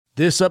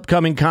This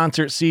upcoming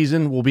concert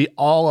season will be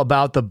all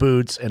about the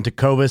boots, and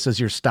Tecovas is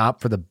your stop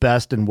for the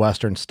best in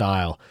Western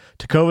style.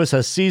 Tecovas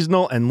has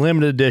seasonal and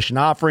limited edition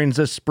offerings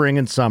this spring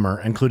and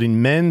summer,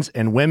 including men's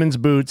and women's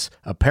boots,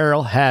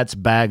 apparel, hats,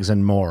 bags,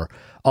 and more.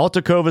 All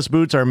Tecovas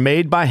boots are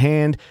made by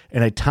hand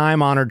in a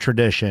time-honored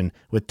tradition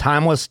with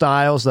timeless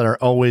styles that are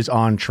always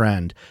on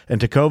trend. And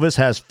Tecovas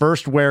has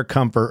first wear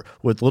comfort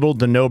with little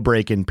to no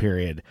break-in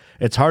period.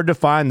 It's hard to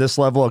find this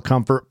level of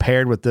comfort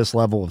paired with this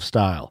level of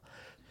style.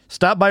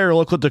 Stop by your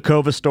local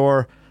Tecovas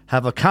store,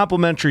 have a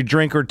complimentary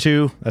drink or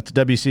two, that's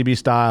WCB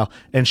style,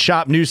 and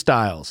shop new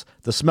styles.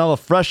 The smell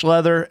of fresh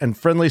leather and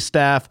friendly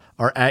staff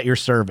are at your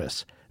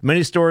service.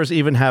 Many stores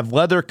even have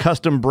leather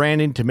custom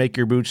branding to make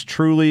your boots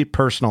truly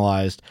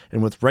personalized.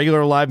 And with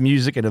regular live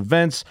music and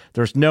events,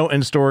 there's no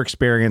in-store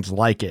experience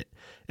like it.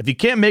 If you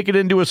can't make it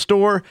into a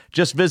store,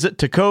 just visit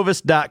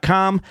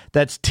tecovas.com.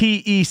 That's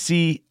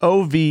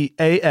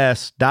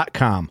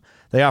TECOVAS.com.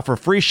 They offer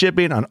free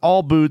shipping on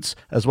all boots,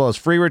 as well as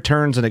free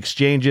returns and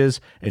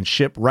exchanges, and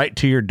ship right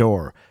to your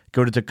door.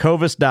 Go to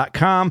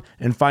tecovas.com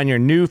and find your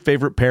new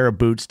favorite pair of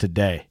boots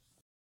today.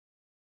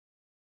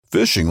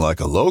 Fishing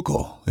like a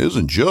local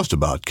isn't just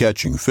about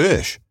catching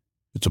fish.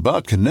 It's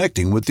about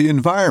connecting with the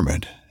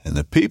environment and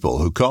the people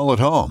who call it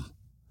home.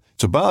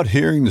 It's about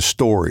hearing the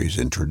stories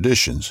and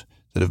traditions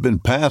that have been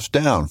passed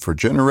down for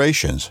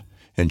generations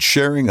and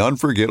sharing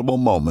unforgettable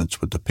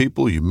moments with the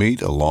people you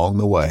meet along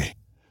the way.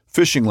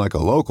 Fishing like a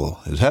local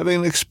is having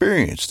an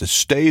experience that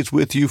stays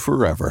with you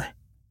forever.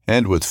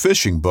 And with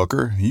Fishing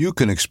Booker, you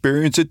can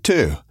experience it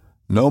too,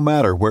 no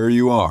matter where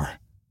you are.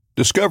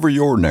 Discover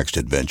your next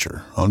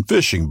adventure on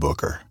Fishing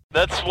Booker.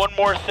 That's one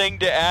more thing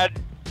to add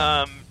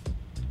to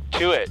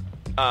it.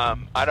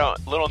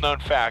 Little known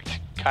fact,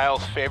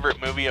 Kyle's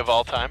favorite movie of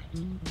all time?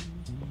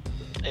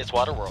 It's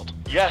Waterworld.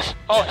 Yes.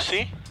 Oh,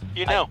 see?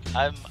 You know.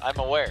 I'm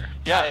aware.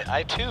 Yeah.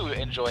 I too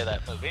enjoy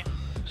that movie.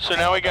 So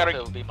now it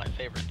would be my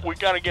favorite. We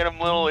gotta get him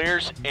little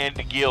ears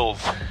and gills.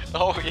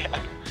 Oh yeah.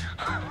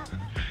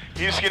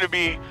 He's gonna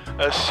be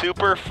a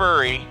super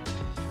furry.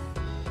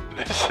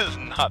 This is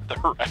not the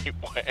right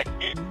way.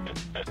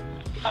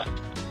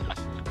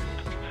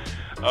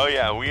 Oh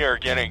yeah, we are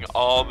getting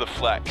all the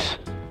flex.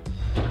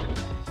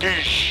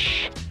 That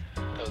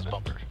was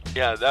bumper.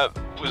 Yeah, that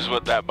was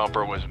what that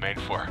bumper was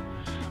made for.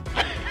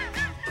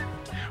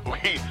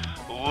 We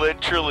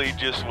literally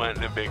just went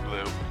in a big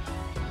loop.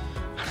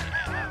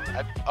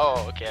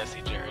 Okay, I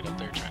see Jared up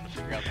there trying to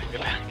figure out the way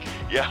back.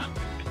 Yeah.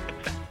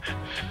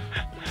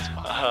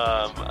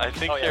 I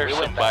think there's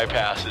some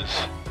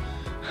bypasses.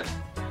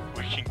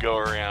 We can go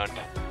around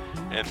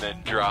and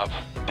then drop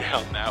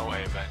down that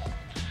way, but...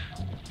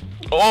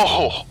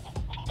 Oh!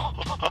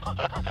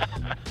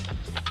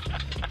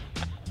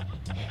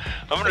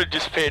 I'm going to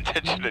just pay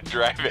attention to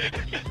driving.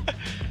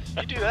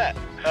 You do that.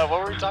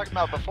 What were we talking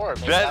about before?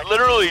 Maybe that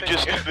literally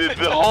just,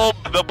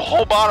 the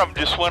whole bottom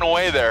just went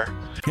away there.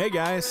 Hey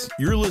guys,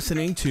 you're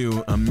listening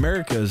to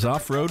America's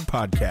Off-Road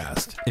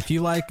Podcast. If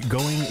you like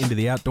going into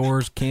the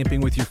outdoors,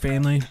 camping with your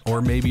family,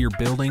 or maybe you're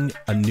building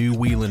a new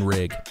wheeling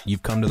rig,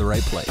 you've come to the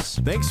right place.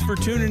 Thanks for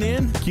tuning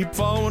in. Keep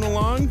following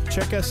along.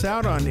 Check us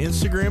out on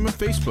Instagram and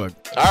Facebook.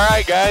 All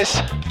right,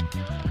 guys.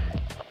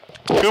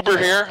 Cooper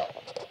here.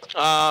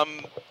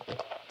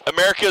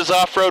 America's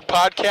Off-Road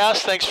Podcast.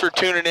 Thanks for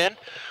tuning in.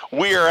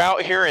 We are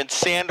out here in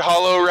Sand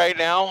Hollow right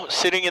now,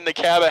 sitting in the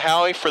cab of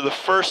Howie for the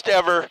first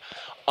ever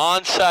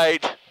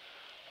on-site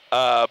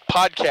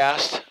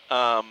podcast.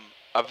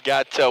 I've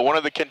got one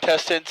of the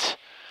contestants,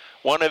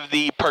 one of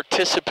the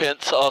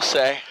participants, I'll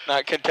say,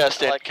 not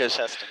contestant, because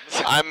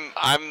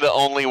I'm the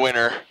only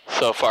winner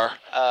so far.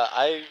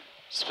 I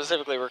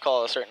specifically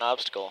recall a certain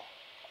obstacle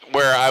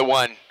where I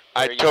won.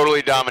 I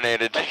totally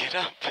dominated.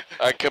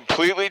 I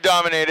completely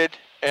dominated,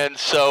 and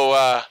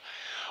so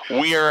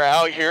we are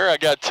out here. I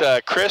got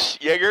Chris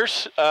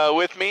Yeagers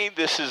with me.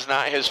 This is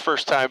not his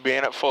first time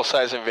being at Full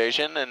Size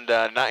Invasion, and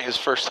not his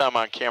first time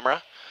on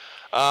camera.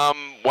 Why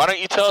don't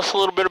you tell us a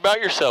little bit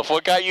about yourself?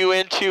 What got you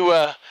into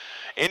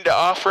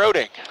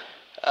off-roading?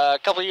 A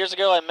couple of years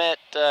ago, I met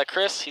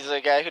Chris. He's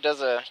a guy who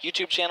does a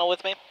YouTube channel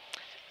with me.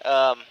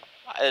 I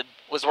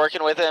was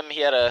working with him.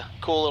 He had a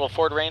cool little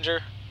Ford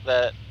Ranger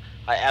that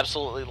I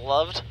absolutely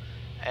loved,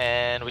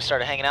 and we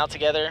started hanging out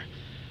together.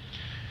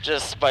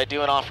 Just by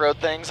doing off-road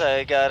things,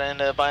 I got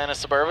into buying a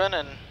Suburban,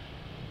 and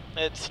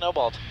it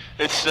snowballed.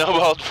 It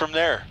snowballed from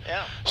there.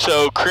 Yeah.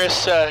 So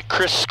Chris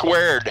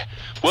Squared.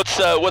 What's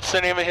the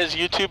name of his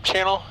YouTube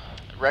channel?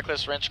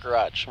 Reckless Wrench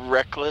Garage.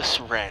 Reckless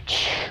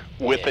Wrench.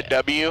 With a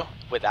W?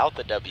 Without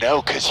the W.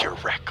 No, because you're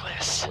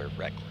reckless. We're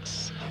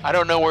reckless. I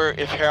don't know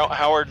if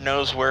Howard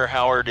knows where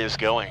Howard is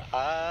going.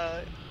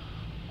 But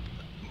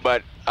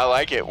I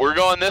like it. We're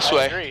going this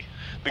way. I agree.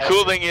 The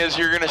cool thing is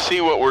you're going to see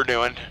what we're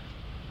doing.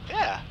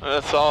 Yeah.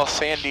 That's all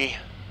sandy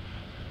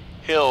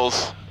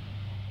hills.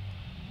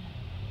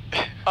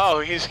 Oh,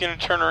 he's going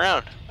to turn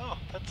around. Oh,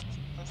 that's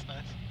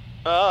nice.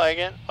 Oh, I like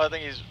it. I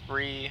think he's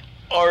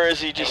Or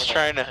is he just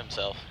trying to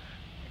himself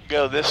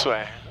go this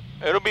way?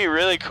 It'll be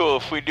really cool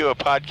if we do a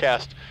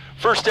podcast.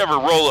 First ever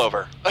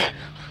rollover.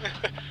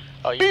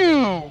 Oh,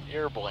 Pew!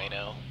 you're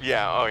bueno.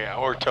 Yeah, oh yeah,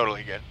 we're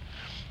totally good.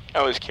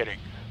 I was kidding.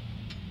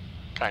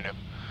 Kind of.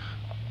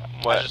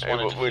 I just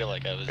wanted to feel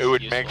like I was It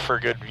would useful. make for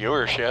good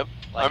viewership.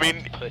 Like, I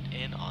mean, put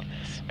in on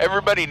this.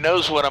 everybody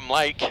knows what I'm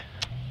like.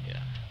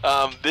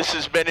 Yeah. This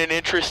has been an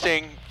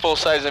interesting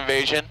full-size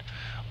invasion.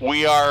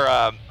 We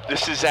are,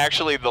 this is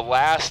actually the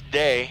last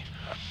day.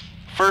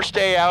 First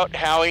day out,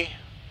 Howie,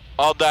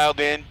 all dialed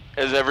in.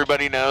 As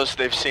everybody knows,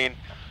 they've seen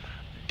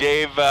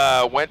Dave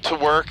went to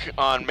work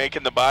on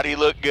making the body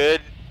look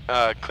good,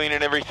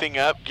 cleaning everything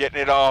up, getting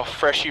it all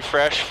freshy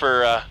fresh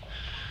for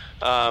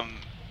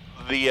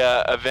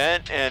the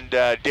event. And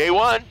day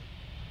one,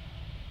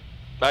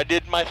 I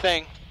did my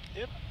thing.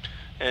 Yep.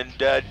 And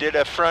did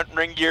a front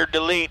ring gear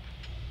delete.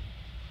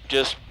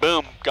 Just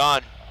boom,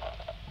 gone.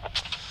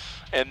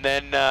 And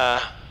then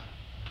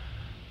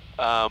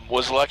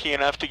was lucky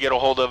enough to get a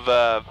hold of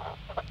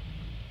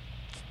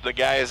the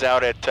guys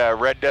out at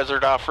Red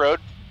Desert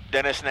Off-Road,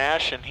 Dennis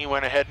Nash, and he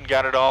went ahead and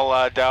got it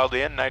all dialed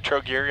in.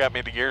 Nitro gear, got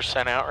me the gears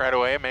sent out right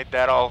away, made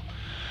that all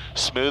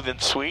smooth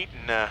and sweet,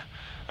 and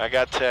I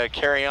got to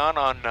carry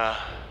on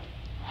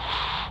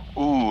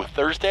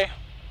Thursday?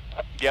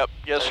 Yep,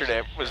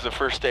 yesterday was the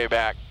first day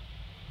back.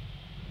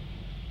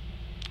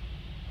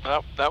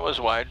 Well, that was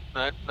wide.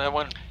 That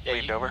one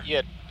leaned over. You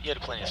had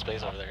plenty of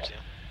space over there too.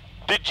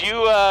 Did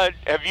you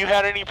have you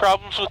had any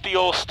problems with the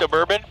old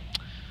Suburban?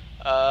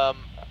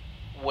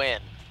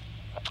 When?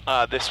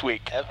 This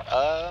week.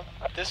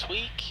 This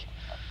week?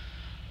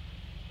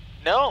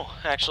 No,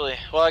 actually.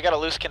 Well, I got a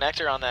loose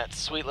connector on that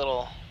sweet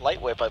little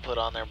light whip I put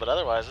on there, but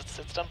otherwise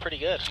it's done pretty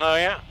good. Oh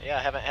yeah. Yeah,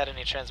 I haven't had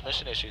any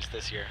transmission issues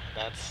this year.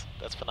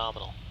 That's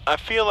phenomenal. I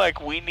feel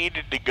like we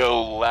needed to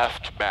go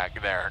left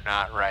back there,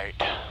 not right.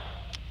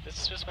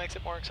 This just makes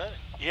it more exciting.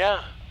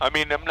 Yeah. I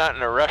mean, I'm not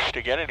in a rush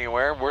to get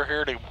anywhere. We're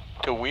here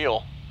to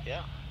wheel,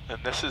 Yeah.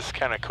 and this is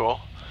kind of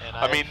cool. And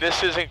I mean,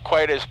 this isn't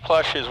quite as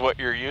plush as what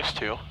you're used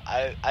to.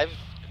 I've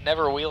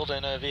never wheeled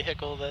in a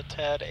vehicle that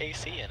had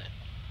AC in it.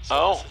 So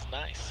Oh. this is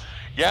nice.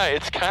 Yeah,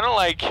 it's kind of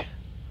like,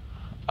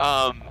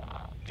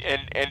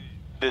 and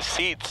the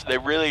seats, they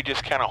really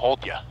just kind of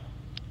hold you.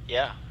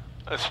 Yeah.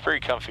 It's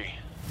pretty comfy.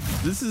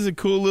 This is a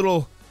cool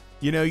little,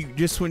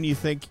 just when you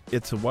think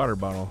it's a water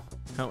bottle,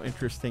 how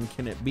interesting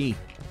can it be?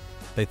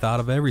 They thought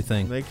of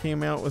everything. They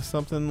came out with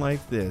something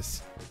like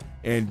this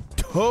and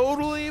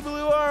totally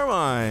blew our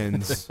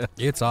minds.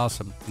 It's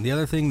awesome. And the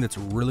other thing that's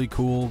really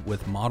cool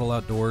with Model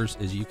Outdoors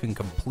is you can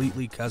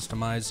completely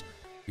customize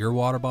your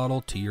water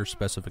bottle to your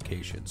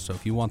specifications. So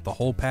if you want the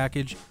whole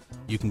package,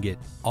 you can get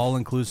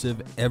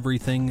all-inclusive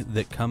everything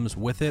that comes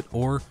with it,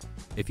 or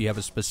if you have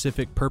a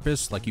specific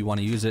purpose, like you want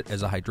to use it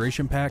as a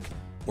hydration pack,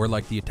 or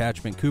like the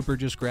attachment Cooper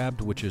just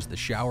grabbed, which is the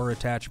shower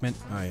attachment,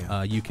 Oh,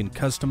 yeah. you can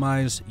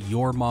customize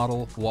your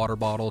model water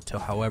bottle to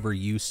however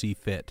you see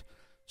fit.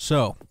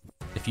 So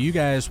if you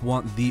guys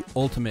want the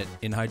ultimate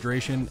in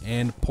hydration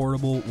and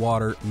portable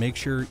water, make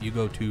sure you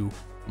go to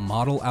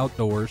Model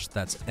Outdoors.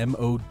 That's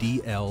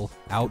MODL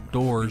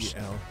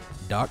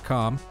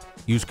Outdoors.com.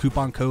 Use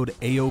coupon code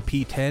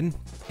AOP10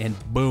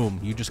 and boom,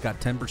 you just got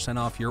 10%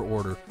 off your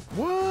order.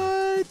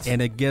 What?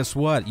 And guess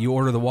what? You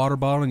order the water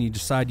bottle and you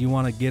decide you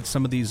want to get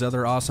some of these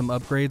other awesome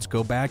upgrades,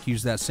 go back,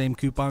 use that same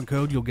coupon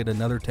code, you'll get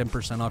another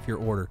 10% off your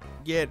order.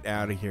 Get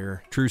out of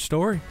here. True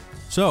story.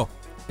 So,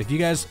 if you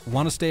guys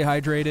want to stay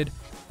hydrated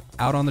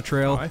out on the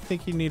trail, I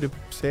think you need to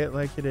say it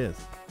like it is.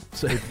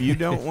 so If you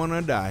don't want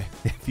to die.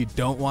 if you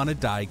don't want to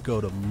die, go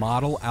to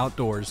Model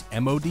Outdoors,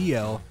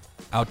 MODL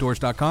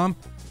Outdoors.com.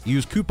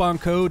 Use coupon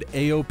code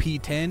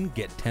AOP10,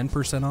 get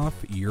 10% off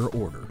your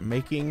order.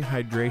 Making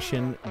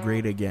hydration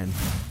great again.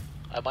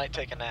 I might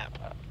take a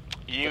nap.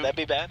 You, Would that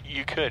be bad?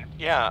 You could,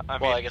 yeah. I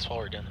mean, I guess while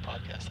we're doing the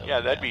podcast. That yeah,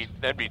 would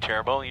that'd be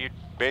terrible. You'd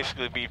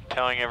basically be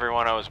telling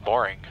everyone I was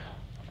boring.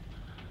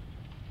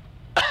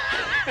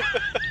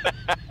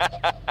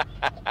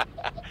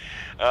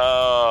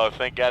 Oh,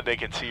 thank God they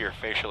can see your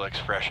facial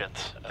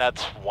expressions.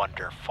 That's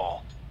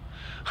wonderful.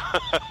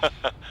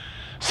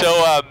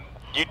 So,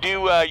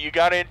 you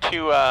got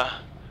into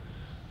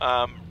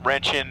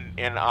wrenching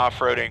and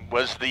off-roading.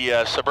 Was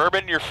the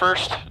Suburban your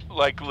first,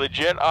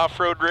 legit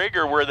off-road rig,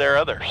 or were there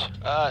others?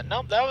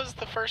 No, that was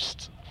the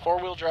first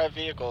four-wheel drive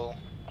vehicle.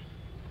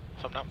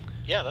 If I'm not,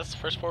 yeah, that's the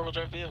first four-wheel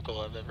drive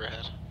vehicle I've ever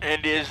had.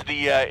 And is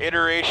the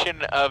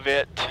iteration of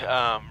it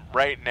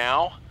right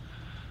now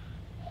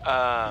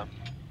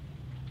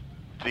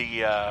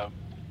the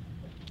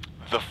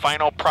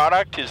final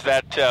product? Is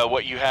that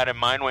what you had in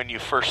mind when you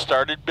first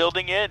started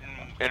building it?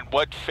 And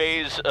what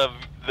phase of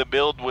the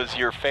build was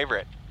your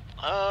favorite?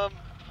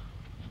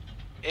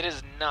 It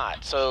is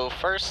not. So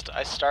first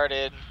I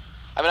started,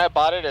 I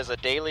bought it as a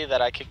daily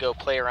that I could go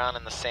play around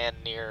in the sand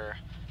near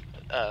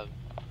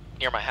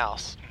my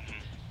house.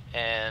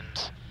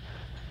 And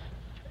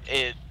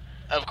it,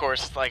 of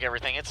course, like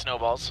everything, it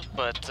snowballs.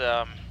 But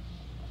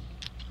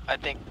I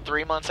think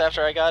 3 months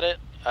after I got it,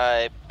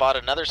 I bought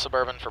another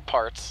Suburban for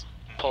parts,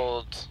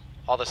 pulled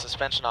all the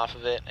suspension off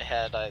of it. It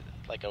had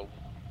like a,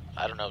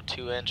 I don't know,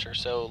 2-inch or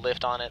so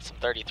lift on it, some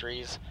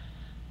 33s.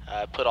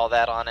 I put all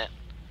that on it,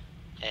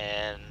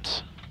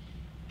 and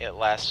it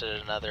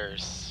lasted another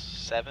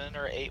 7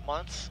 or 8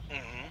 months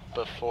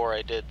before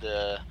I did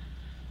the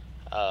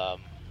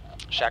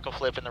shackle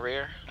flip in the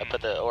rear. I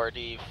put the ORD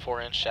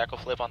 4-inch shackle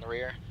flip on the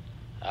rear.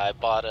 I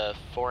bought a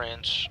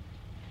 4-inch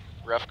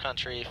rough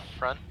country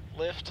front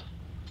lift.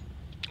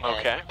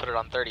 Okay. And put it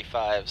on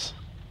 35s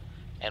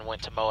and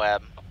went to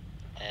Moab.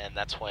 And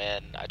that's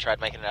when I tried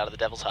making it out of the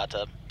Devil's Hot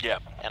Tub. Yeah.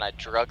 And I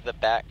drug the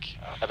back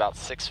about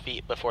 6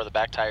 feet before the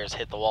back tires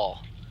hit the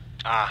wall.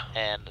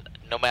 And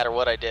no matter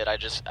what I did, I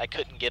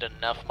couldn't get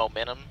enough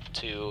momentum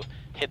to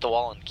hit the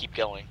wall and keep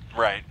going.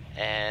 Right.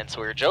 And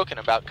so we were joking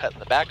about cutting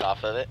the back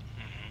off of it.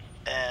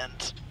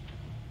 And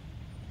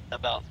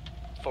about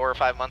 4 or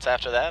 5 months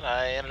after that,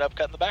 I ended up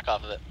cutting the back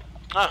off of it.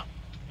 Oh,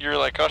 you're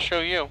like, I'll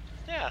show you.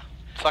 Yeah.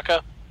 Sucker.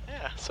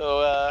 Yeah,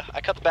 so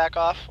I cut the back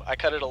off. I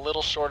cut it a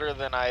little shorter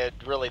than I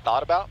had really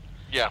thought about.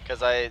 Yeah. Because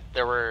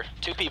there were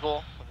 2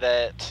 people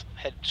that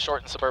had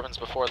shortened Suburbans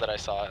before that I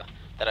saw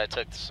that I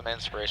took some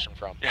inspiration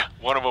from. Yeah,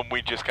 one of them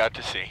we just got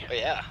to see. But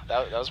yeah,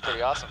 that was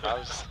pretty awesome. I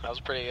was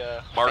pretty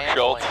Mark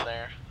Schultz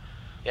there.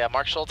 Yeah,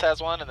 Mark Schultz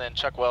has one, and then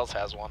Chuck Wells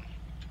has one.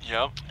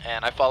 Yep.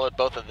 And I followed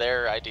both of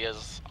their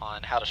ideas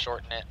on how to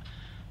shorten it.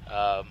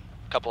 A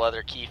couple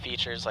other key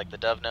features like the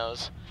dove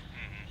nose,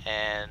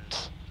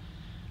 and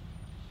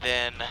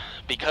then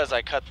because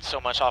I cut so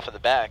much off of the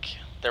back,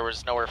 there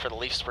was nowhere for the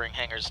leaf spring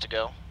hangers to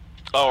go.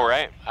 Oh,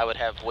 right. I would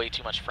have way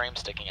too much frame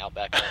sticking out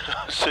back there.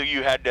 So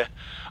you had to,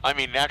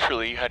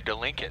 naturally you had to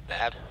link it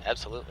then.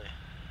 Absolutely.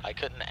 I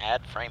couldn't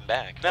add frame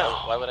back.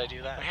 No. Why would I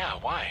do that? Yeah,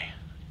 why?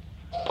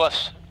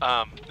 Plus,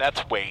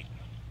 that's weight.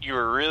 You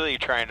were really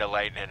trying to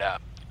lighten it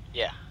up.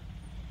 Yeah.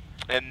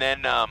 And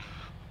then,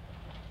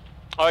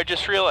 I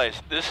just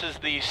realized this is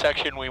the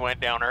section we went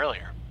down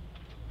earlier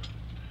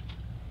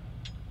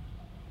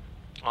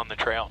on the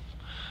trail.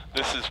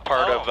 This is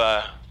part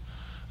of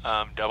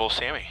Double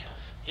Sammy.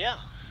 Yeah.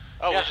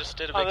 Oh, yeah. We just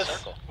did a big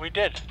circle. We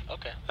did.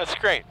 Okay. That's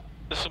great.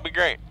 This will be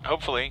great.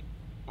 Hopefully,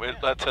 it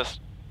lets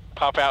us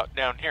pop out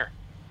down here.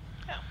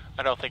 Yeah.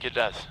 I don't think it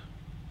does.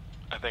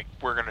 I think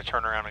we're going to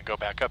turn around and go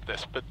back up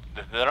this, but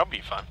that'll be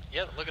fun.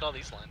 Yeah, look at all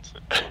these lines.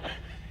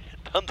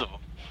 Tons of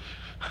them.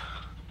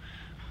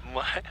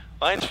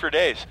 Lines for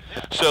days.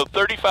 So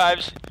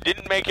 35s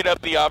didn't make it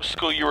up the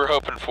obstacle you were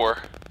hoping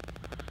for.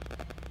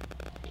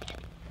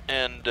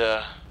 And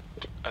I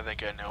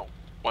think I know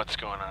what's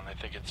going on. I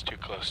think it's too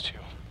close to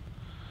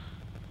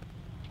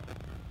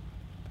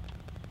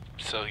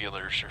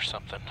cellulars or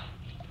something.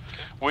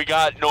 Okay. We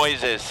got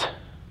noises.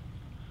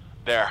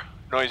 There.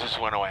 Noises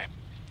went away.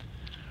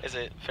 Is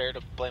it fair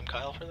to blame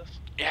Kyle for this?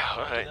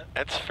 Yeah,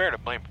 it's fair to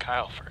blame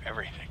Kyle for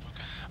everything.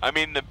 Okay. I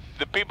mean,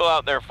 the people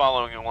out there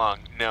following along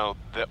know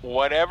that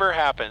whatever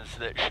happens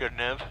that shouldn't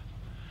have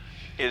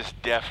is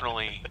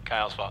definitely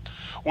Kyle's fault.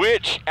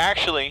 Which,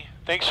 actually,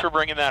 thanks for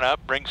bringing that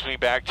up, brings me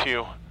back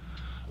to,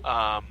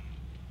 kind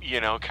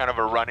of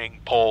a running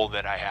poll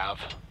that I have.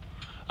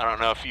 I don't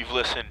know if you've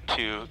listened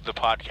to the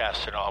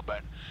podcast at all,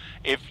 but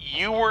if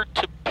you were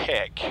to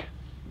pick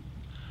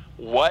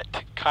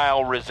what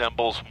Kyle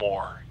resembles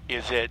more,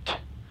 is it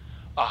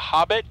a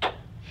hobbit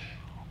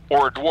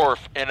or a dwarf?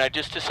 And I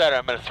just decided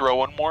I'm going to throw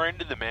one more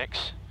into the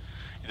mix.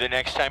 The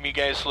next time you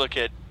guys look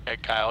at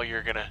Kyle,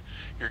 you're gonna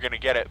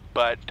get it.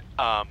 But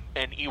an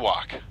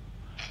Ewok.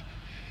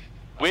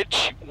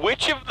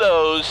 Which of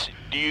those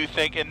do you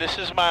think? And this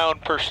is my own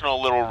personal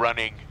little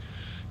running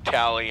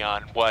tally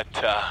on what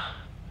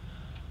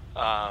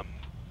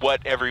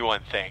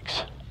everyone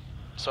thinks.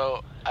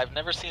 So I've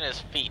never seen his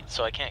feet,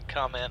 so I can't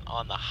comment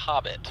on the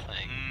Hobbit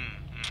thing.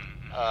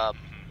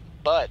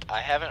 But I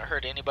haven't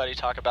heard anybody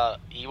talk about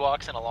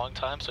Ewoks in a long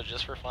time, so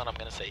just for fun, I'm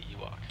going to say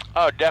Ewok.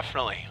 Oh,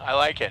 definitely. I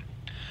like it.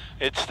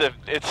 It's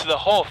the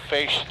whole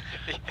face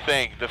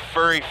thing, the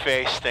furry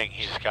face thing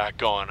he's got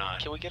going on.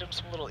 Can we get him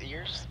some little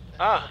ears?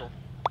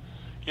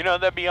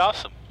 That'd be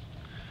awesome.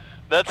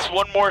 That's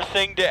one more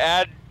thing to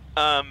add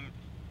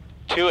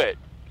to it.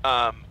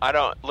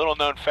 Little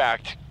known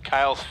fact,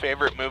 Kyle's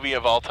favorite movie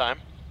of all time?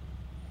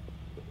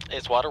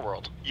 It's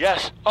Waterworld.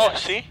 Yes. Oh,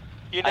 yes. See?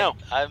 You know.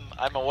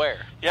 I'm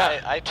aware.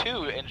 Yeah. I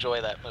too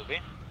enjoy that movie.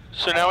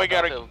 So now we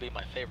gotta. It would be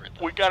my favorite.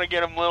 Though. We gotta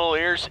get him little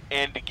ears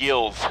and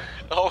gills.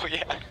 Oh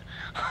yeah.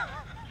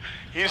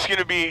 He's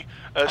gonna be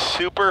a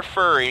super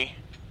furry.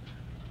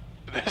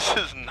 This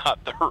is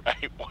not the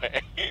right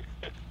way.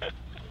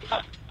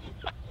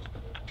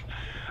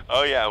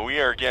 Oh yeah, we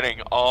are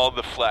getting all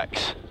the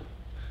flex.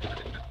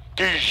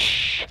 That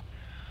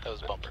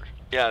was bumper.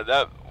 Yeah,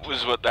 that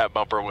was what that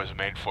bumper was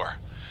made for.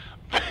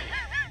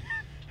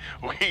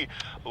 We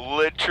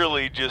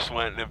literally just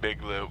went in a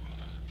big loop.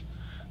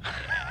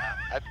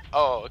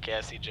 Okay,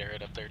 I see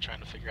Jared up there trying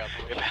to figure out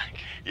the way back.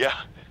 Yeah.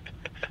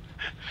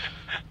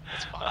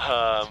 That's fine.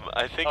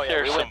 I think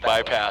there's some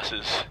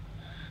bypasses.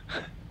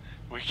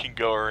 We can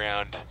go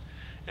around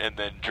and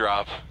then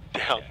drop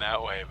down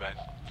that way, but...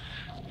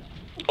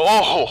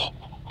 Oh!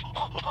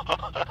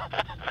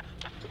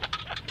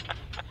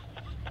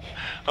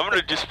 I'm going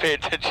to just pay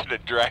attention to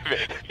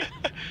driving.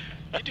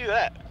 You do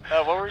that.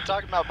 What were we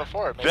talking about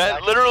before? Maybe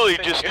that literally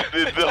just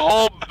the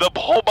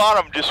whole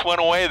bottom just went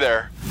away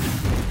there.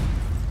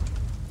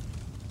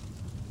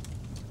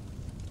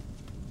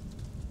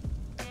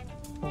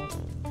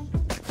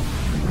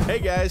 Hey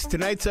guys,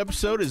 tonight's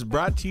episode is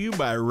brought to you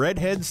by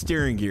Redhead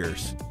Steering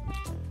Gears.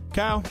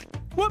 Kyle,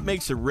 what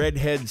makes a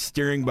Redhead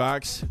steering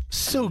box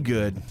so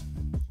good?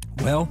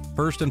 Well,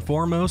 first and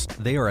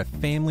foremost, they are a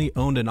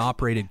family-owned and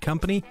operated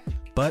company,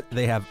 but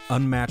they have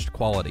unmatched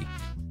quality.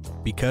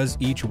 Because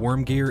each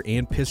worm gear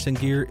and piston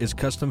gear is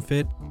custom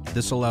fit,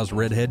 this allows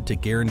Redhead to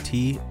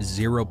guarantee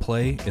zero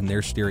play in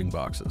their steering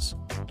boxes.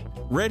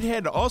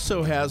 Redhead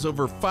also has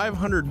over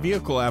 500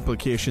 vehicle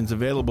applications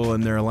available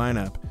in their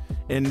lineup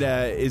and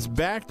is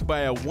backed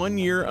by a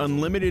 1-year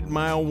unlimited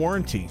mile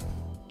warranty.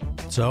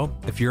 So,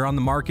 if you're on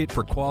the market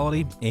for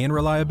quality and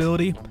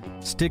reliability,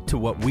 stick to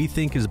what we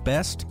think is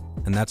best,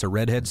 and that's a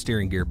Redhead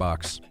steering gear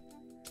box.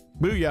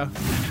 Booyah.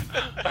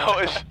 That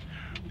was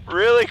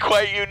really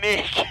quite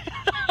unique.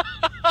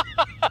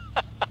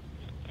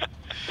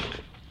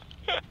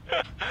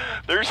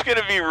 There's going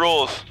to be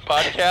rules.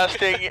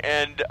 Podcasting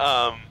and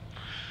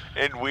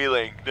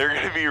wheeling. There are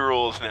going to be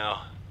rules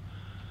now.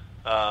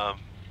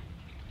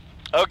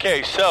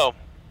 Okay, so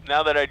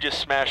now that I just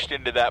smashed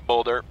into that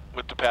boulder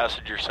with the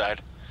passenger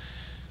side,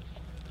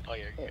 Oh,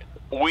 you're good.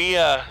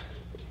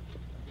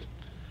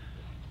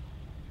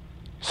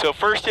 So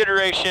first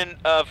iteration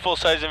of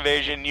Full-Size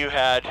Invasion, you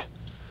had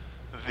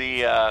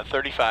the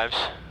 35s.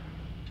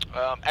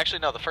 Actually,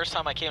 no. The first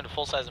time I came to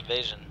Full-Size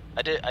Invasion,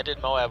 I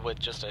did Moab with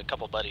just a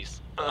couple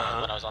buddies when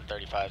I was on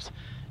 35s,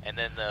 and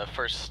then the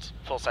first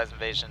Full-Size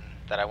Invasion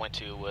that I went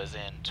to was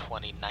in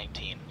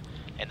 2019,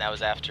 and that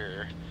was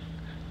after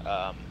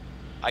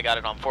I got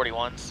it on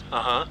 41s.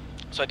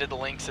 So I did the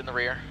links in the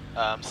rear.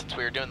 Since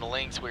we were doing the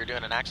links, we were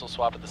doing an axle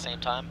swap at the same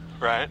time.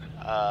 Right.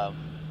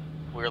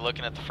 We were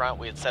looking at the front.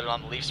 We had set it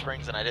on the leaf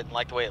springs, and I didn't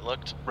like the way it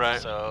looked. Right.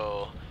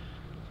 So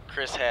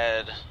Chris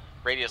had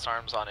radius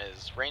arms on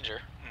his Ranger,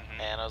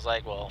 and I was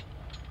like, well,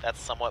 that's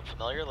somewhat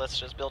familiar. Let's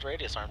just build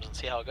radius arms and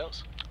see how it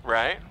goes.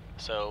 Right.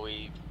 So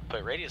we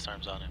put radius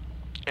arms on it.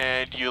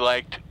 And you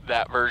liked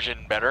that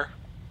version better?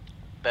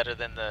 Better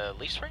than the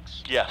leaf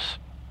springs? Yes.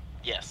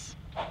 Yes.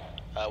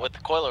 With the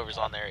coilovers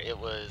on there, it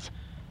was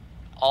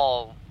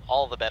all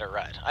the better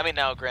ride. I mean,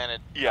 now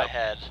granted,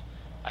 Yeah.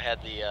 I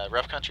had the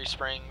rough country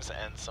springs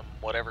and some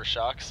whatever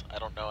shocks. I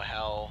don't know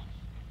how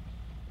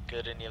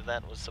good any of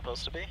that was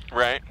supposed to be.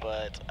 Right.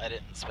 But I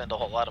didn't spend a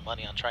whole lot of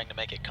money on trying to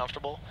make it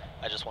comfortable.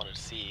 I just wanted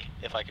to see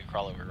if I could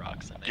crawl over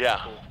rocks and make it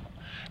cool.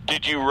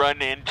 Did you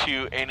run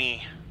into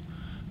any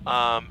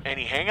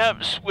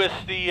hang-ups with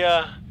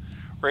the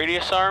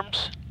radius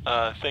arms?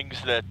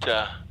 Things that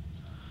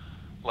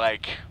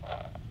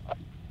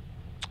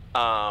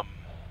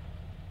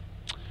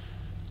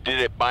did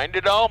it bind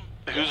at all?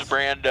 Yes. Whose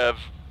brand of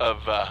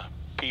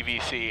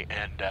PVC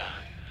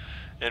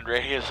and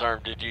radius arm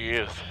did you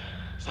use?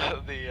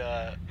 So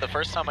the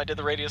first time I did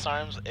the radius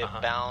arms, it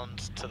bound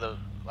to the,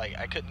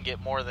 I couldn't get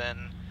more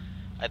than,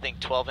 I think,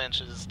 12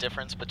 inches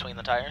difference between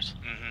the tires,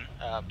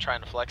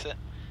 trying to flex it.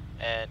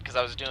 And because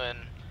I was doing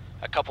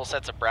a couple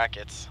sets of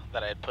brackets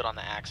that I had put on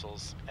the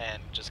axles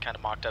and just kind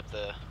of mocked up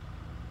the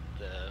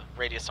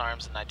radius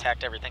arms, and I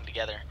tacked everything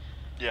together.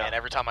 Yeah. And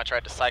every time I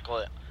tried to cycle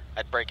it,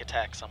 I'd break a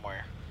tack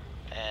somewhere,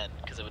 and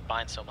because it would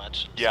bind so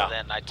much. Yeah. So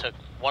then I took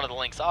one of the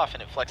links off,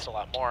 and it flexed a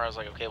lot more. I was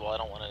like, okay, well, I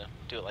don't want to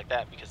do it like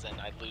that, because then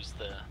I'd lose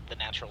the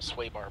natural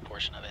sway bar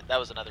portion of it. That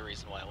was another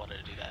reason why I wanted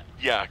to do that.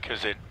 Yeah,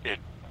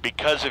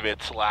 because of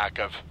its lack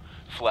of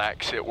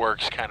flex, it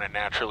works kind of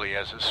naturally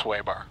as a sway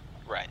bar.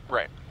 Right.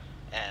 Right.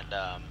 And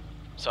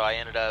so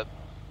I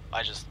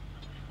just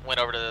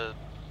went over to the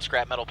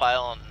scrap metal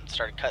pile and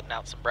started cutting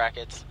out some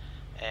brackets,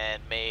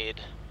 and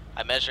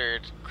I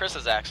measured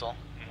Chris's axle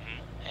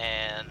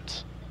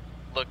and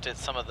looked at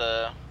some of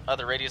the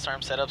other radius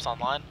arm setups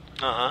online,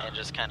 and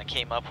just kind of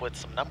came up with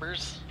some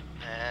numbers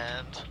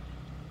and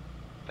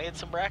made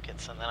some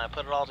brackets, and then I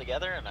put it all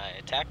together and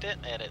I tacked it,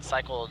 and it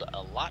cycled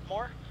a lot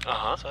more.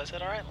 So I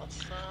said, all right,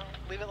 let's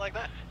leave it like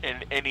that.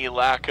 And any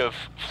lack of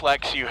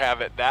flex you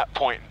have at that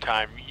point in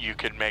time, you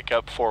could make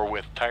up for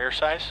with tire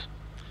size?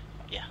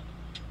 Yeah.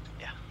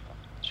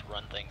 Just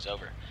run things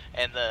over.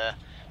 And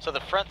so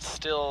the front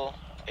still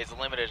is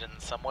limited in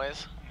some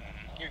ways.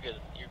 You're good.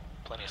 You're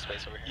plenty of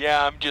space over here.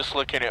 Yeah, I'm just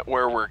looking at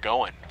where we're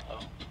going. Oh,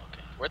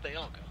 okay. Where'd they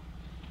all go?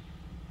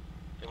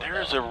 They went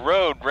There's down. a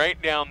road right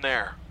down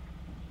there.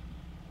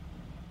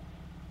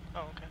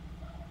 Oh, okay.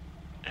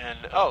 And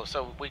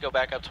So we go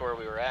back up to where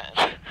we were at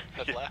and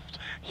hook left.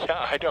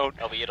 yeah, I don't.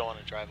 Oh, but you don't want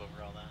to drive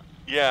over all that.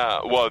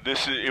 Yeah, well,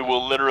 it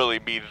will literally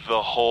be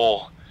the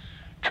whole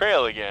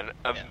trail again.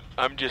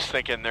 I'm just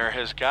thinking there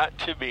has got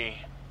to be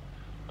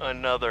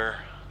another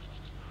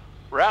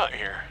route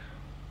here.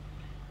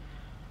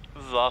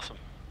 This is awesome.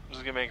 This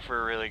is gonna make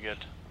for a really good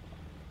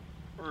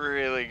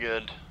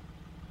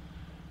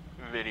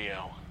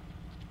video.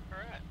 All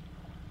right.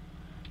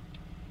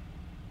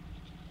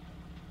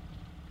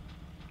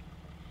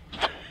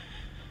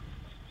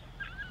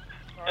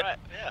 All right.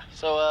 Yeah.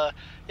 So I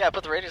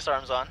put the radius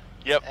arms on.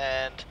 Yep.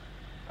 And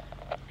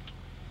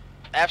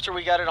after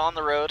we got it on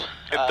the road,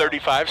 And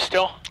 35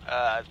 still?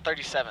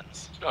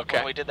 37s. Okay.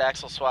 When we did the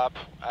axle swap,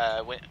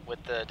 I went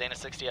with the Dana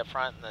 60 up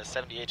front and the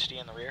 70 HD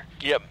in the rear.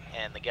 Yep.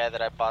 And the guy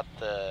that I bought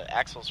the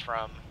axles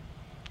from,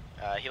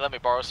 he let me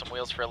borrow some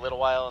wheels for a little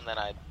while, and then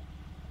I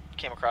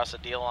came across a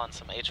deal on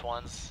some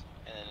H1s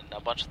and a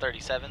bunch of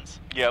 37s.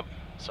 Yep.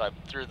 So I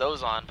threw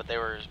those on, but they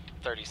were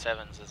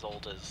 37s as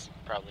old as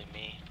probably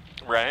me.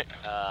 Right.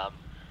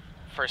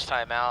 First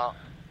time out,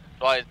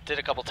 well, I did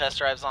a couple test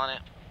drives on it.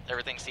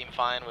 Everything seemed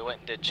fine. We went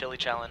and did Chili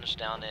Challenge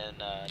down in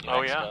New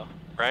Mexico. Yeah.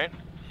 Right.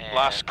 And,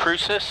 Las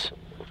Cruces.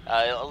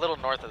 a little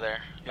north of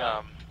there.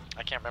 Yeah.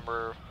 I can't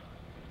remember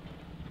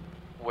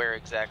where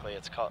exactly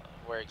it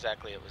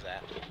was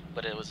at,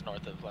 but it was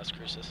north of Las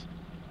Cruces.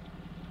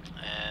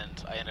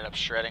 And I ended up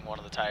shredding one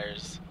of the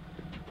tires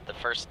the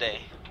first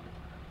day,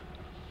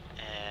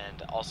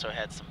 and also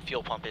had some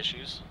fuel pump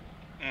issues.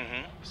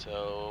 Mm-hmm.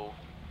 So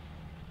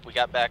we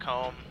got back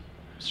home,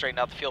 straightened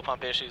out the fuel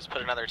pump issues,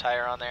 put another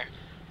tire on there,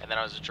 and then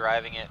I was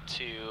driving it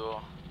to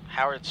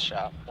Howard's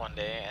shop one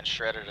day and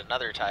shredded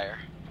another tire.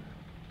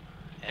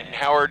 And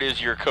Howard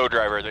is your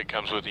co-driver that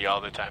comes with you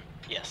all the time.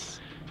 Yes.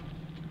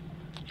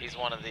 He's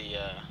one of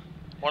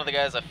the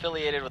guys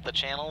affiliated with the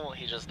channel.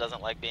 He just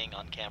doesn't like being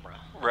on camera.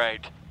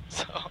 Right.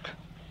 So,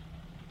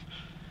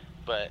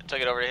 but took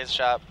it over to his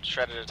shop,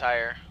 shredded a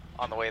tire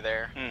on the way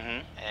there,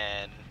 Mm-hmm.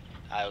 and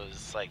I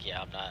was like,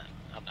 yeah, I'm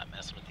not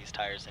messing with these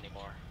tires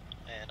anymore.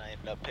 And I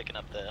ended up picking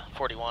up the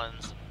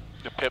 41s.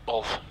 The pit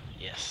bulls.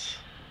 Yes.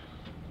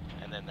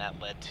 And then that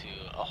led to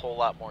a whole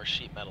lot more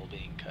sheet metal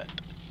being cut.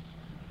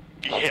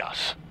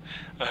 Yes.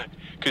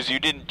 Because you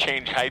didn't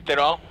change height at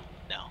all?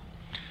 No.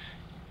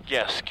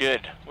 Yes,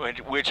 good.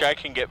 Which I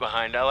can get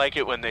behind. I like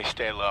it when they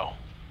stay low.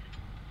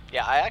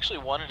 Yeah, I actually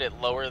wanted it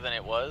lower than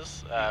it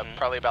was, Mhm.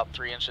 probably about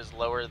 3 inches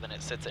lower than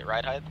it sits at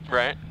ride height.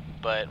 Right.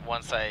 But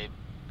once I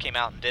came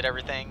out and did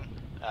everything,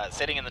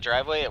 sitting in the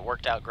driveway, it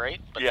worked out great.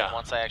 But Yeah. then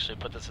once I actually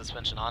put the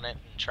suspension on it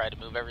and tried to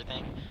move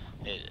everything,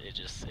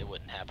 it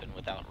wouldn't happen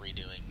without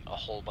redoing a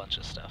whole bunch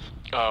of stuff.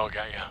 Oh,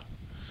 got ya.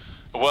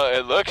 Well,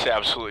 it looks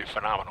absolutely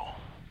phenomenal.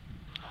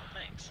 Oh,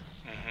 thanks.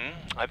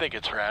 Mm-hmm. I think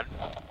it's rad.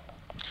 I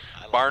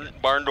like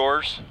it. Barn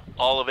doors,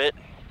 all of it.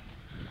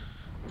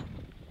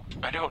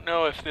 I don't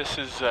know if this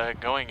is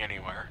going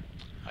anywhere.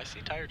 I see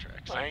tire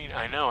tracks.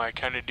 I know, I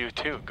kind of do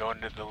too,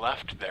 going to the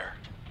left there.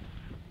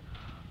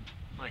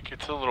 Like,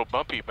 it's a little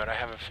bumpy, but I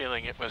have a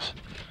feeling it was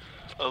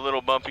a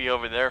little bumpy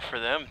over there for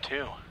them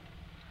too.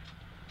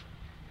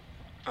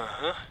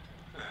 Uh-huh.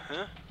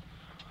 Uh-huh.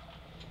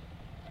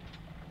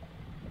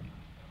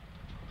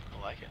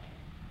 I like it.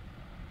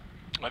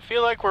 I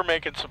feel like we're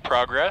making some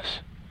progress.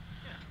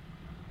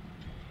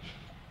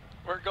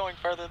 We're going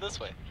farther this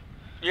way.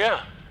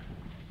 Yeah.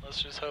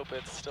 Let's just hope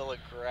it's still a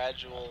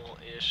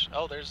gradual-ish.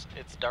 Oh,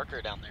 it's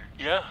darker down there.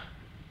 Yeah.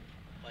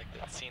 Like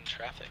it's seen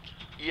traffic.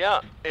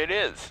 Yeah, it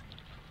is.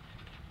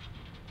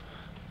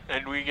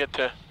 And we get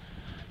to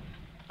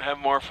have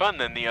more fun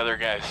than the other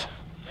guys.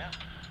 Yeah.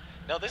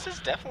 No, this is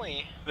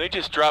definitely. They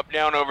just drop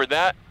down over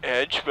that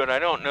edge, but I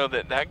don't know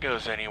that that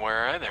goes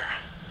anywhere either.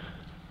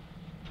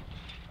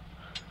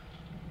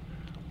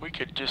 We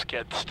could just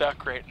get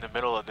stuck right in the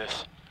middle of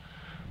this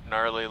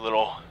gnarly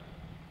little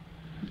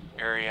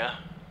area.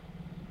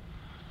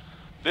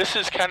 This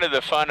is kind of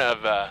the fun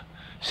of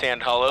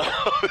Sand Hollow.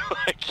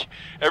 Like,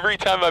 every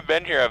time I've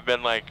been here, I've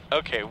been like,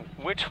 okay,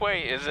 which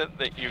way is it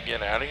that you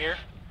get out of here?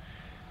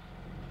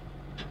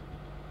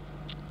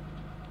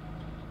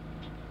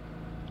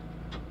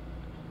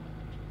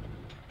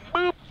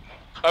 Boop.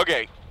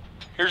 Okay,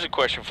 here's a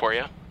question for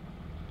you.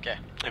 Okay.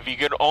 If you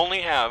could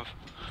only have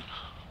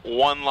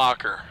one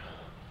locker,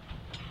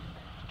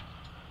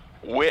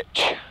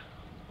 which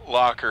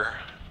locker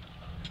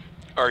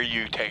are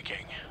you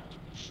taking?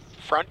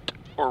 Front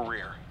or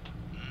rear?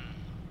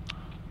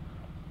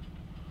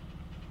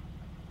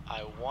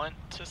 I want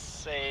to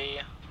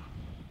say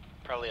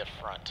probably a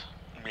front,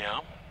 Yeah.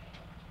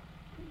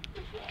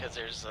 because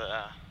there's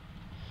a.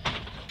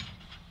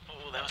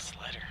 Oh, that was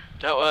slider.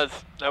 That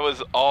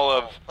was all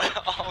of.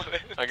 All of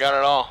it. I got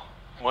it all.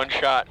 One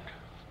shot.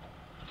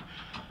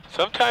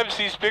 Sometimes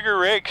these bigger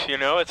rigs, you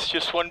know, it's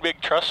just one big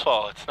truss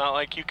fall. It's not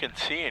like you can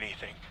see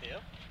anything.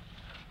 Yep.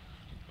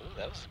 Ooh,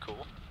 that was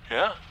cool.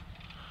 Yeah.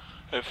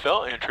 It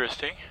felt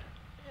interesting.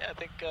 Yeah, I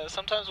think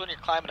sometimes when you're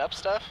climbing up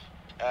stuff,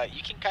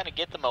 you can kind of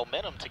get the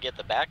momentum to get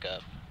the back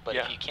up, but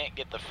Yeah. if you can't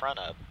get the front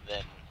up,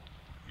 then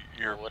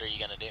You're what are you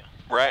gonna do?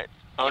 right.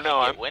 Oh You no, can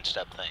I'm. get winched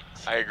up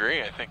things. I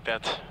agree. I think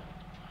that's.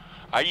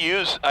 I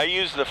use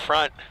the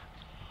front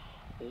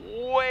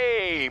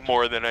way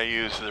more than I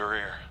use the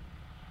rear.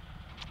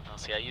 Oh,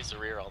 see, I use the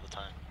rear all the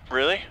time.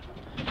 Really?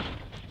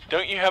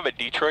 Don't you have a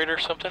Detroit or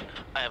something?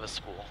 I have a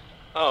spool.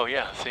 Oh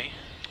yeah. See.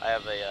 I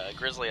have a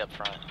Grizzly up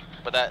front,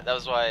 but that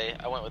was why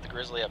I went with the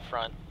Grizzly up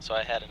front. So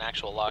I had an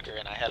actual locker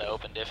and I had an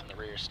open diff in the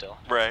rear still.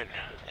 Right.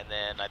 And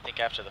then I think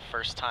after the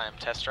first time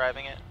test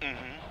driving it,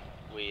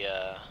 Mm-hmm. we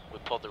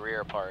pulled the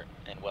rear apart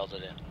and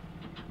welded it.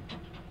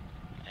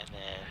 And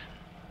then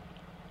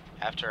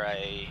after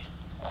I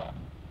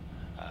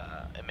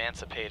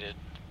emancipated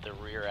the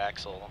rear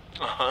axle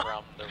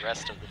from the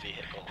rest of the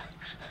vehicle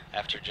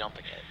after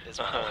jumping it is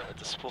pull it with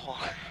the spool.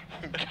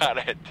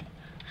 Got it.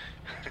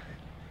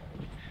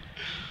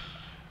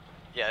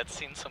 Yeah, it's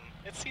seen some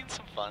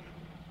fun,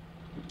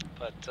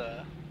 but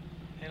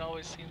it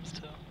always seems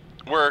to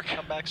Work.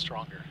 come back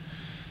stronger.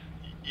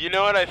 You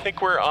know what? I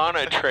think we're on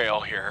a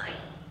trail here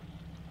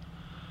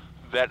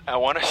that I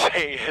want to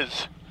say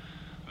is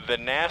the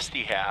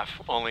nasty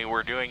half, only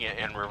we're doing it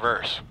in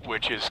reverse,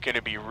 which is going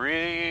to be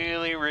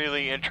really,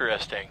 really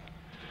interesting.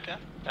 Okay.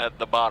 At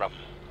the bottom.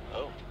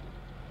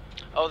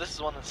 Oh, this is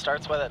the one that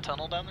starts by that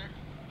tunnel down there?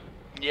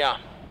 Yeah.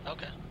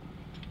 Okay.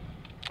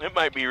 It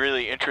might be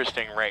really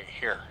interesting right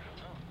here.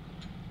 Oh.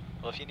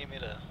 Well, if you need me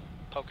to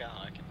poke out,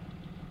 I can.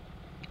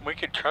 We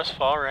could trust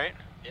fall, right?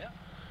 Yeah,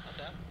 I'm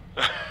down.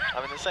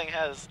 I mean, this thing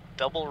has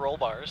double roll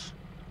bars.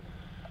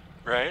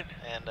 Right?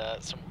 And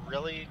some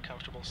really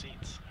comfortable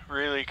seats.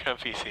 Really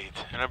comfy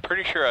seats. And I'm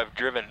pretty sure I've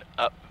driven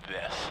up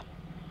this.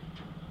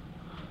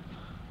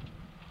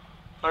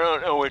 I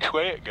don't know which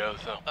way it goes,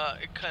 though.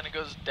 It kind of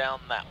goes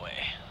down that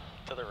way,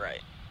 to the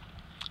right.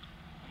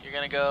 You're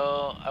going to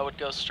go, I would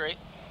go straight.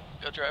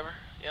 Go driver.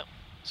 Yep,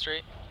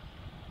 straight.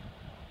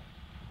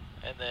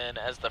 And then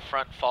as the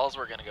front falls,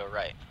 we're going to go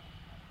right.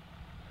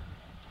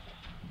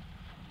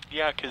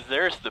 Yeah, because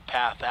there's the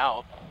path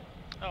out.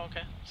 Oh,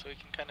 okay. So we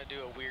can kind of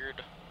do a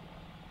weird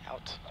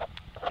out.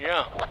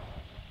 Yeah.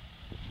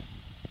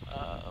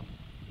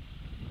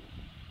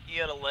 You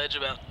got a ledge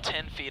about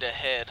 10 feet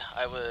ahead.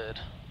 I would...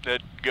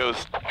 That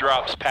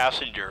drops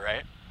passenger,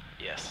 right?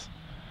 Yes.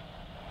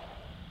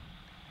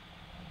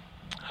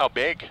 How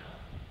big?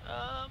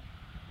 Oh,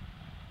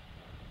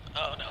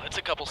 no, it's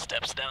a couple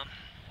steps down.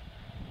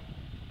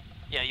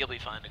 Yeah, you'll be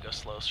fine to go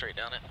slow straight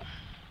down it.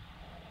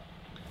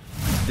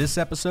 This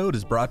episode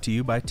is brought to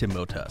you by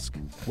Timbo Tusk.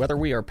 Whether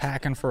we are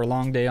packing for a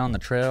long day on the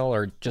trail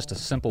or just a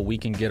simple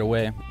weekend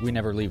getaway, we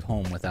never leave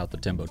home without the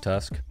Timbo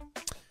Tusk.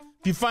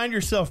 If you find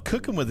yourself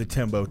cooking with a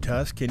Timbo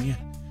Tusk and you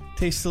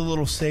taste a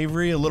little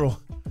savory, a little,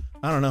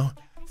 I don't know,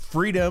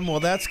 freedom, well,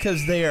 that's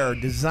because they are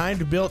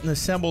designed, built, and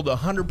assembled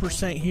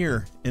 100%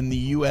 here in the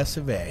US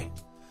of A.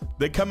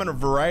 They come in a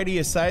variety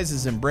of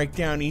sizes and break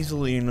down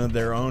easily into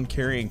their own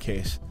carrying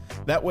case.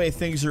 That way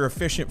things are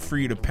efficient for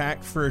you to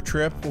pack for a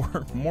trip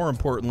or, more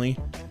importantly,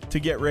 to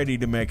get ready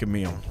to make a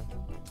meal.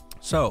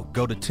 So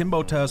go to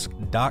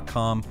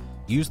timbotusk.com,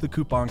 use the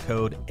coupon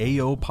code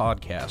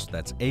AOPODCAST,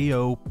 that's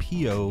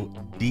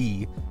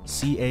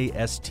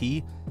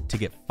AOPODCAST, to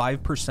get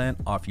 5%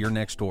 off your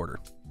next order.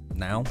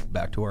 Now,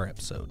 back to our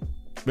episode.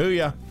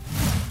 Booyah.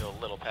 Go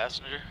a little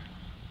passenger.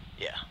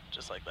 Yeah,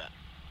 just like that.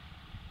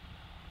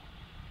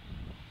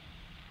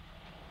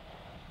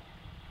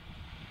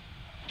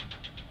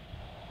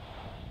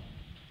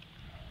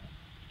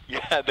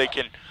 Yeah, they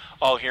can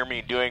all hear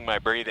me doing my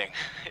breathing.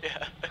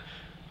 Yeah.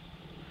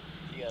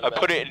 I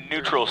put it in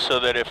neutral so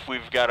that if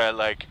we've got to,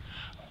 like,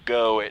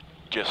 go, it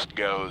just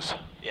goes.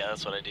 Yeah,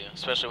 that's what I do,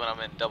 especially when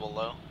I'm in double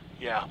low.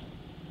 Yeah.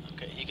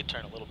 Okay, you can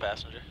turn a little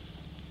passenger.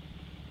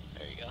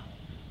 There you go.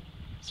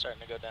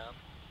 Starting to go down.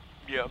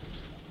 Yep.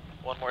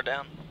 One more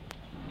down.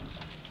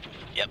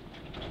 Yep.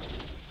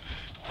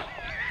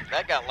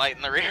 That got light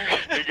in the rear.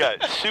 It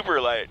got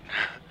super light.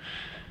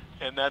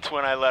 And that's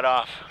when I let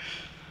off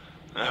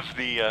of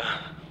the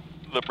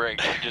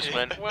brake. Just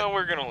went, well,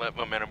 we're going to let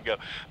momentum go.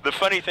 The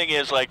funny thing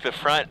is, like, the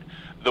front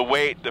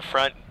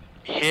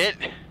hit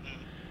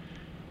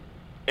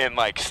and,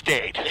 like,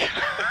 stayed.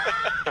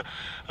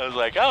 I was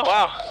like, oh,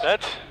 wow,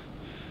 that's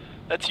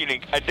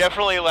unique. I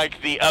definitely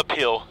like the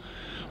uphill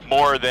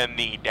more than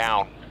the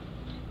down.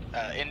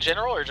 In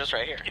general or just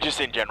right here? Just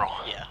in general.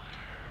 Yeah.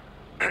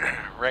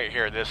 Right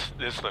here, this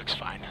looks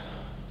fine.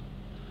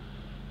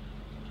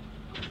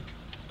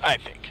 I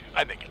think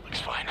it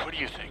looks fine. What do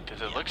you think?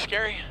 Does it look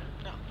scary?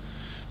 No.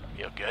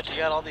 Feel good? You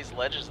got all these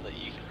ledges that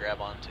you can grab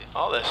onto.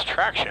 All this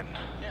traction.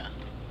 Yeah.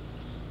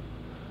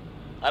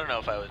 I don't know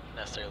if I would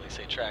necessarily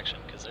say traction,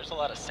 because there's a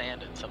lot of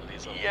sand in some of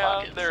these little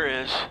pockets. Yeah, there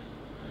is.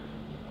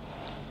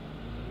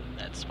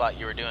 That spot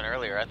you were doing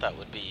earlier, I thought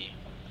would be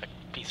a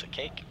piece of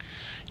cake.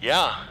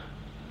 Yeah,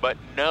 but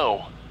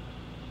no.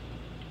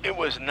 It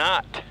was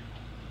not.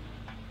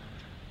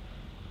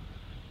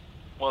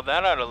 Well,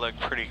 that ought to look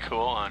pretty cool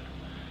on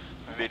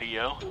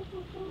video.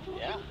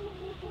 Yeah.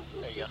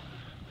 There you go.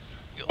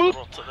 Go a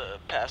little to the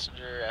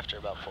passenger after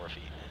about 4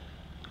 feet.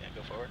 Yeah,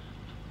 go forward.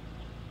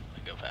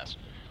 And go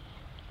passenger.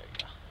 There you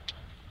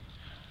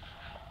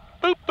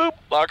go. Boop, boop.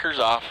 Locker's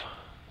off.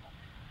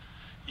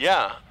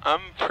 Yeah,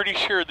 I'm pretty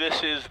sure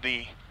this is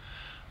the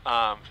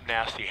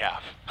nasty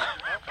half.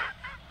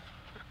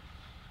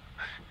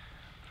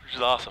 Which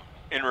is awesome.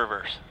 In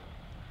reverse.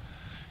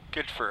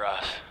 Good for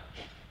us.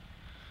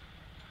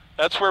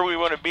 That's where we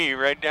want to be,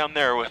 right down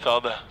there with all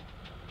the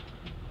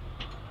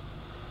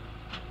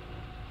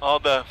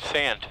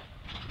sand.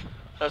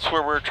 That's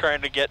where we're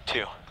trying to get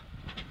to.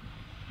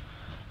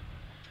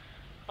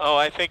 Oh,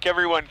 I think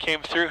everyone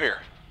came through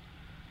here.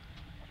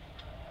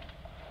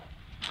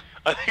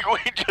 I think we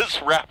just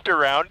wrapped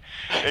around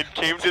and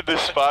came to the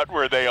spot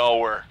where they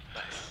all were.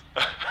 Nice.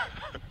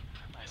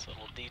 Nice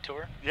little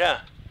detour.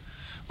 Yeah.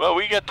 Well,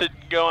 we got to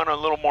go on a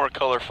little more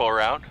colorful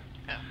route.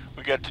 Yeah.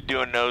 We got to do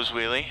a nose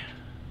wheelie.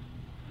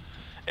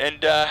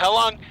 And how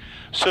long?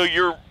 So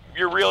your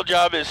real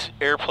job is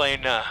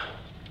airplane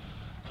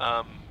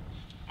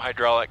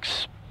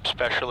hydraulics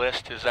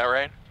specialist, is that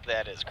right?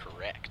 That is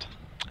correct.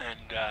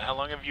 And how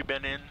long have you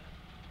been in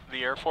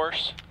the Air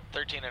Force?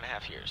 13 and a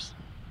half years.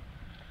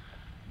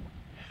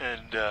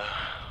 And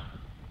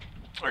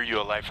are you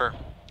a lifer?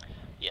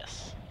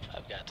 Yes.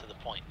 I've got to the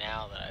point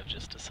now that I've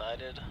just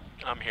decided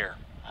I'm here.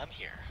 I'm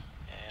here,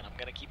 and I'm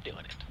going to keep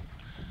doing it.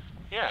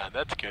 Yeah,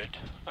 that's good.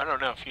 I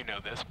don't know if you know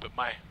this, but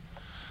my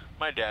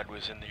dad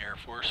was in the Air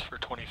Force for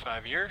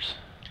 25 years.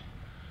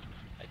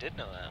 I did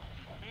know that.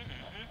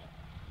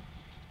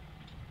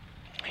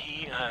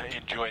 He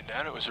enjoyed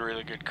that. It was a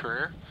really good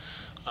career.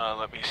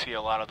 Let me see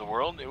a lot of the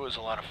world. It was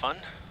a lot of fun.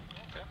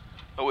 Okay.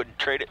 I wouldn't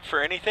trade it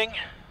for anything.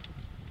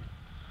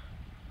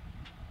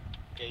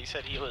 Yeah, you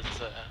said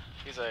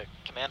he's a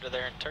commander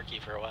there in Turkey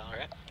for a while,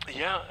 right?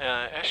 Yeah,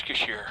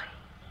 Eskişehir.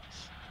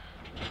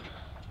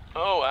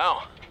 Oh,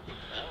 wow.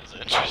 That was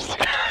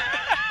interesting.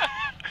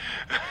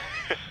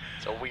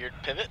 It's a weird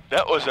pivot.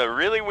 That was a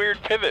really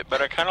weird pivot,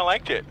 but I kind of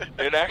liked it.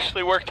 It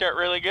actually worked out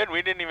really good.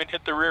 We didn't even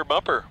hit the rear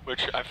bumper,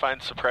 which I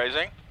find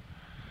surprising.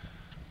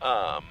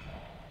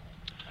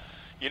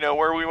 You know,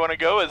 where we want to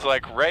go is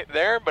like right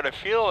there, but I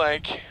feel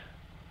like...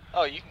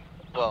 Oh, you can...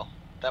 Well,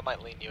 that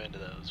might lean you into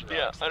those rocks.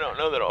 Yeah, I don't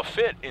know that I'll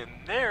fit in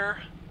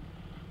there.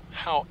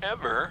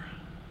 However...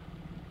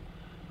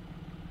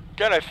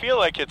 God, I feel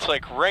like it's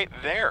like right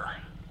there.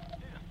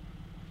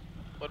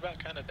 What about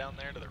kind of down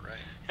there to the right?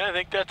 Yeah, I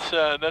think that's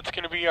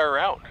going to be our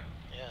route.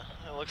 Yeah,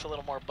 it looks a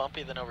little more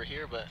bumpy than over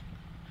here, but...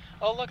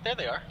 Oh, look, there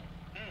they are.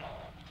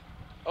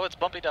 Oh, it's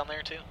bumpy down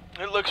there, too.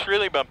 It looks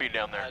really bumpy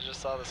down there. I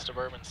just saw the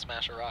Suburban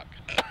smash a rock.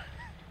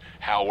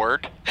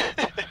 Howard.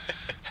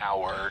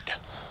 Howard.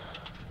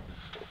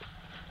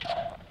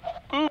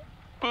 Boop,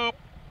 boop,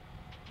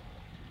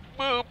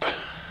 boop.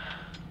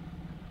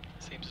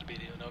 Seems to be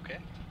doing okay.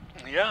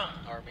 Yeah.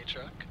 Army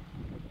truck.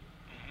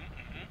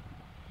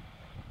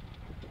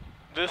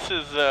 This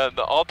is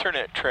the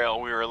alternate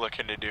trail we were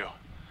looking to do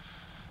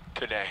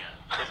today.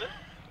 Is it?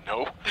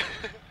 Nope.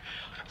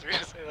 I was going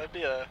to say, that'd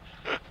be a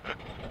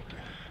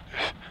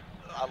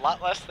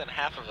lot less than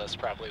half of us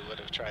probably would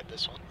have tried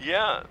this one.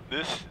 Yeah,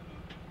 this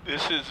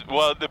is,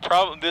 well, the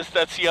problem,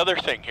 that's the other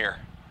thing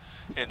here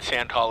in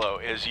Sand Hollow,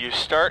 is you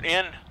start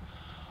in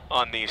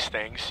on these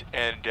things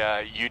and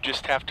you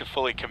just have to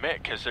fully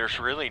commit, because there's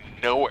really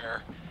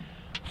nowhere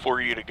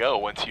for you to go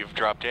once you've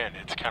dropped in.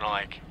 It's kind of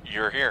like,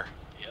 you're here.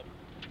 Yep.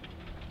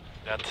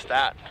 That's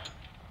that.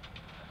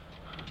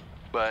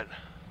 But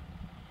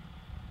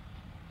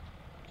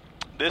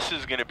this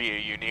is going to be a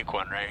unique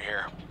one right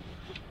here.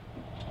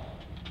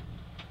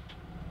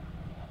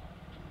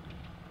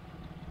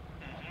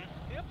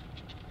 Yep.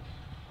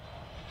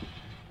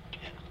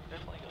 Yeah,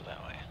 definitely go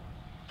that way.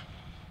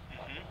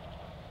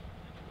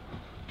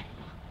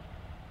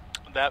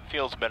 That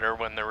feels better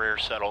when the rear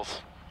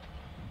settles.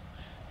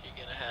 You're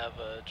going to have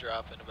a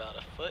drop in about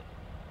a foot.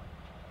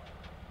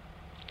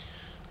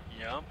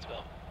 Yep. It's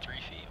about 3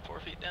 feet, 4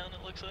 feet down,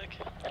 it looks like.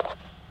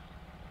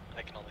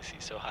 I can only see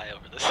so high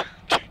over this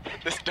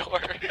this door.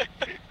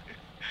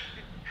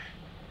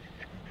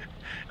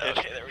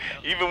 Okay, there we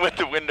go. Even with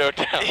the window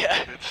down,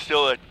 Yeah. it's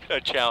still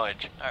a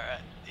challenge. All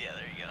right, yeah,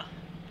 there you go.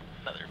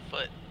 Another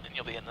foot, and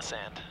you'll be in the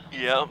sand.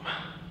 Yep.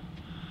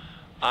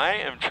 I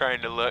am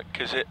trying to look,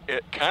 because it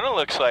kind of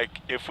looks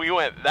like if we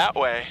went that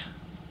way,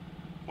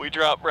 we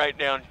drop right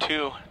down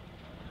to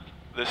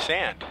the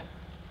sand.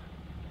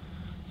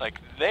 Like,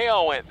 they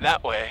all went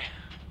that way,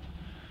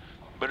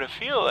 but I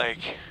feel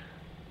like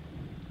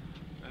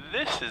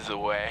this is the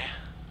way.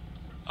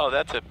 Oh,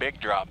 that's a big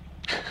drop.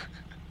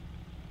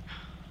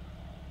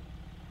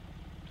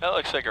 That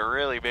looks like a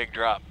really big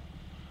drop.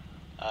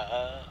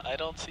 I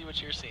don't see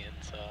what you're seeing,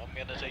 so I'm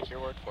gonna take your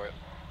word for it.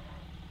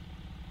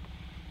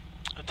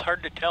 It's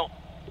hard to tell.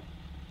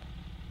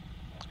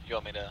 You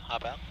want me to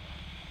hop out?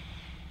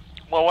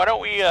 Well, why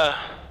don't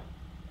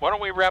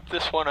we wrap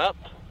this one up?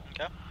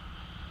 Okay.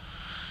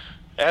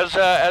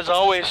 As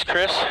always,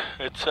 Chris,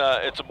 it's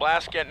a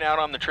blast getting out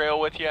on the trail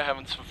with you,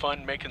 having some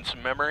fun, making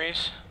some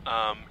memories.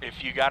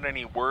 If you got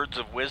any words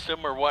of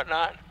wisdom or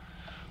whatnot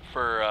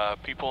for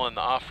people in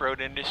the off-road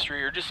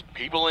industry or just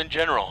people in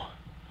general,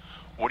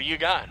 what do you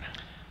got?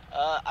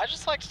 I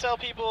just like to tell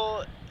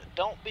people,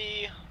 don't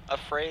be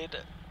afraid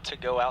to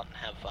go out and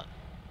have fun.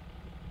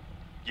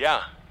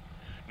 Yeah.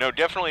 No,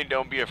 definitely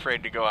don't be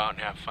afraid to go out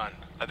and have fun.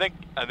 I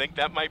think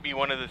that might be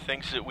one of the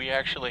things that we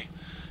actually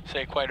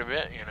say quite a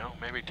bit, you know,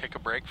 maybe take a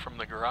break from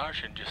the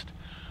garage and just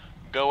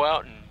go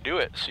out and do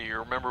it so you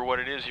remember what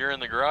it is you're in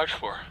the garage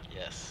for.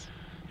 Yes.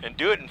 And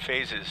do it in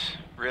phases,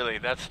 really.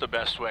 That's the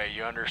best way.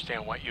 You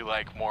understand what you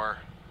like more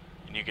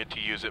and you get to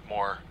use it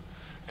more,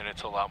 and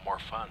it's a lot more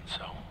fun.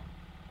 So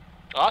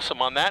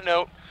awesome. On that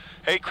note,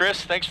 hey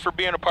Chris, thanks for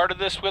being a part of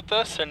this with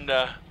us, and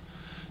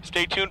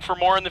stay tuned for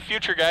more in the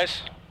future,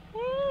 guys.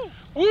 Woo!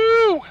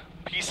 Woo!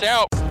 Peace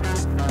out.